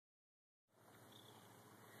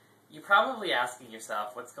You're probably asking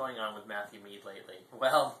yourself, what's going on with Matthew Mead lately?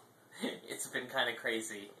 Well, it's been kind of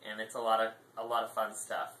crazy, and it's a lot of fun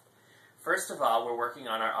stuff. First of all, we're working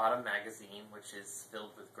on our autumn magazine, which is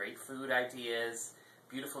filled with great food ideas,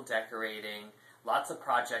 beautiful decorating, lots of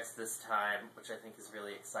projects this time, which I think is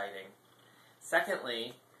really exciting.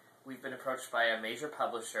 Secondly, we've been approached by a major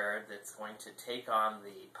publisher that's going to take on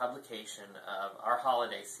the publication of our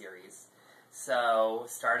holiday series. So,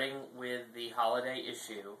 starting with the holiday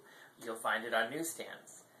issue, you'll find it on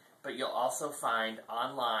newsstands. But you'll also find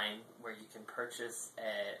online where you can purchase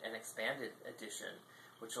an expanded edition,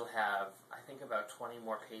 which will have, I think, about 20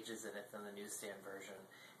 more pages in it than the newsstand version,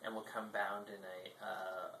 and will come bound in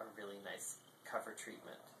a really nice cover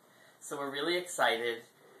treatment. So we're really excited.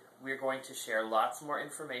 We're going to share lots more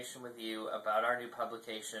information with you about our new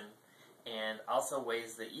publication, and also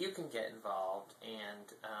ways that you can get involved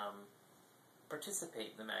and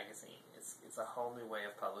participate in the magazine. It's a whole new way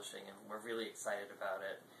of publishing, and we're really excited about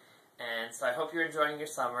it. And so I hope you're enjoying your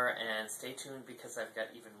summer, and stay tuned because I've got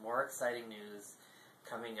even more exciting news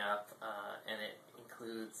coming up, and it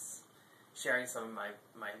includes sharing some of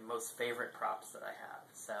my most favorite props that I have.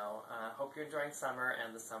 So hope you're enjoying summer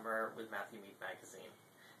and the Summer with Matthew Mead magazine.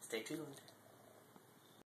 Stay tuned.